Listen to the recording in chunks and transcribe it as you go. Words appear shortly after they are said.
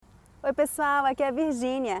Oi pessoal, aqui é a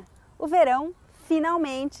Virgínia. O verão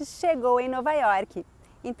finalmente chegou em Nova York,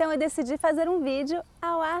 então eu decidi fazer um vídeo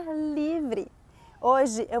ao ar livre.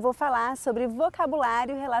 Hoje eu vou falar sobre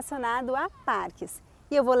vocabulário relacionado a parques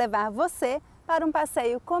e eu vou levar você para um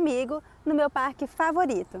passeio comigo no meu parque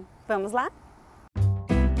favorito. Vamos lá?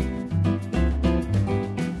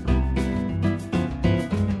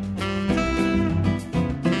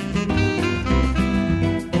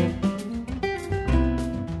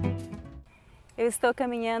 Eu estou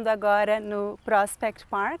caminhando agora no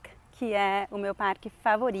Parque, que é o meu parque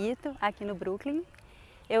favorito aqui no Brooklyn.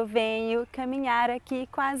 Eu venho caminhar aqui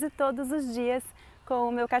quase todos os dias com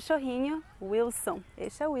o meu cachorrinho, Wilson.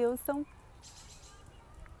 Este é o Wilson.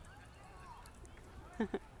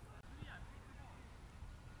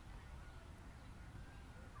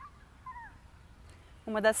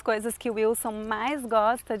 Uma das coisas que o Wilson mais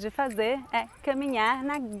gosta de fazer é caminhar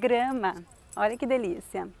na grama. Olha que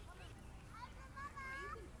delícia!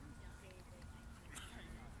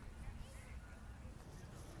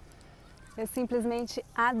 Eu simplesmente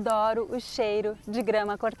adoro o cheiro de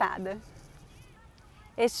grama cortada.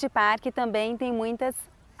 Este parque também tem muitas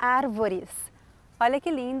árvores. Olha que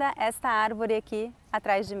linda esta árvore aqui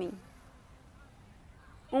atrás de mim.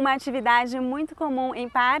 Uma atividade muito comum em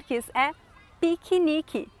parques é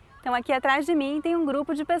piquenique. Então aqui atrás de mim tem um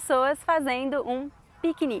grupo de pessoas fazendo um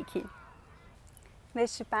piquenique.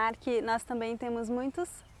 Neste parque nós também temos muitos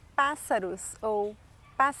pássaros ou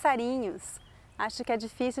passarinhos. Acho que é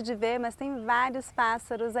difícil de ver, mas tem vários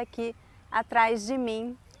pássaros aqui atrás de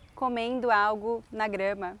mim, comendo algo na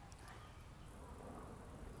grama.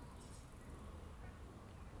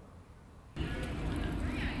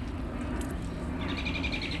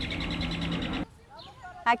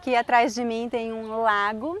 Aqui atrás de mim tem um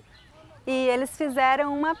lago e eles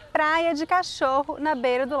fizeram uma praia de cachorro na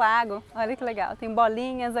beira do lago. Olha que legal, tem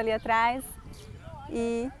bolinhas ali atrás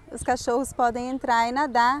e os cachorros podem entrar e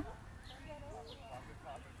nadar.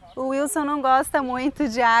 O Wilson não gosta muito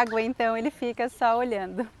de água, então ele fica só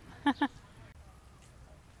olhando.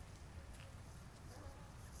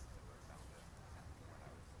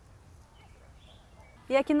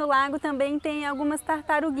 E aqui no lago também tem algumas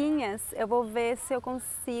tartaruguinhas. Eu vou ver se eu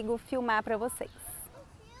consigo filmar para vocês.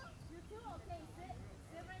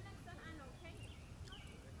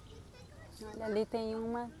 Olha, ali tem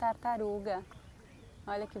uma tartaruga.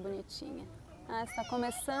 Olha que bonitinha. Ah, está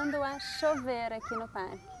começando a chover aqui no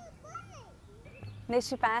parque.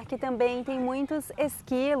 Neste parque também tem muitos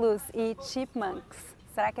esquilos e chipmunks.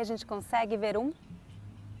 Será que a gente consegue ver um?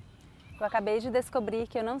 Eu acabei de descobrir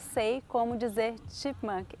que eu não sei como dizer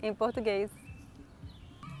chipmunk em português.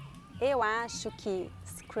 Eu acho que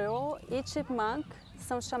squirrel e chipmunk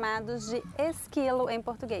são chamados de esquilo em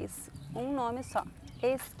português. Um nome só,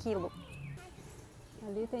 esquilo.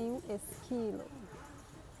 Ali tem um esquilo.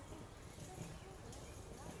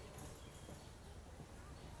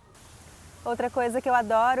 Outra coisa que eu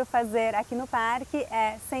adoro fazer aqui no parque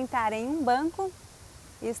é sentar em um banco,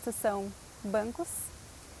 isto são bancos,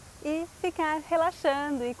 e ficar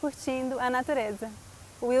relaxando e curtindo a natureza.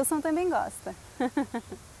 O Wilson também gosta.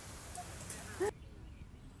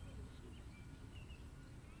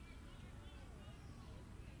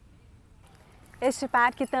 Este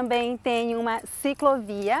parque também tem uma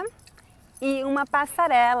ciclovia e uma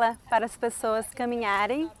passarela para as pessoas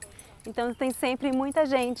caminharem. Então tem sempre muita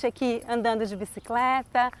gente aqui andando de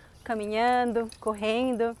bicicleta, caminhando,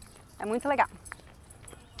 correndo. É muito legal.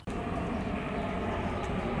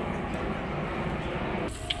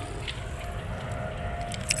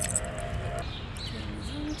 Temos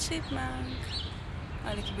um chipmunk.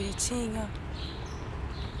 Olha que bonitinho.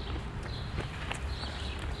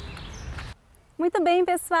 Muito bem,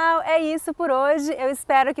 pessoal, é isso por hoje. Eu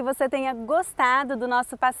espero que você tenha gostado do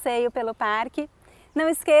nosso passeio pelo parque. Não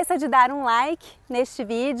esqueça de dar um like neste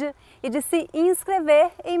vídeo e de se inscrever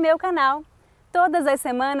em meu canal. Todas as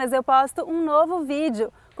semanas eu posto um novo vídeo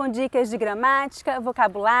com dicas de gramática,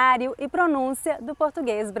 vocabulário e pronúncia do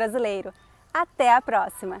português brasileiro. Até a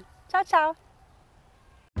próxima! Tchau, tchau!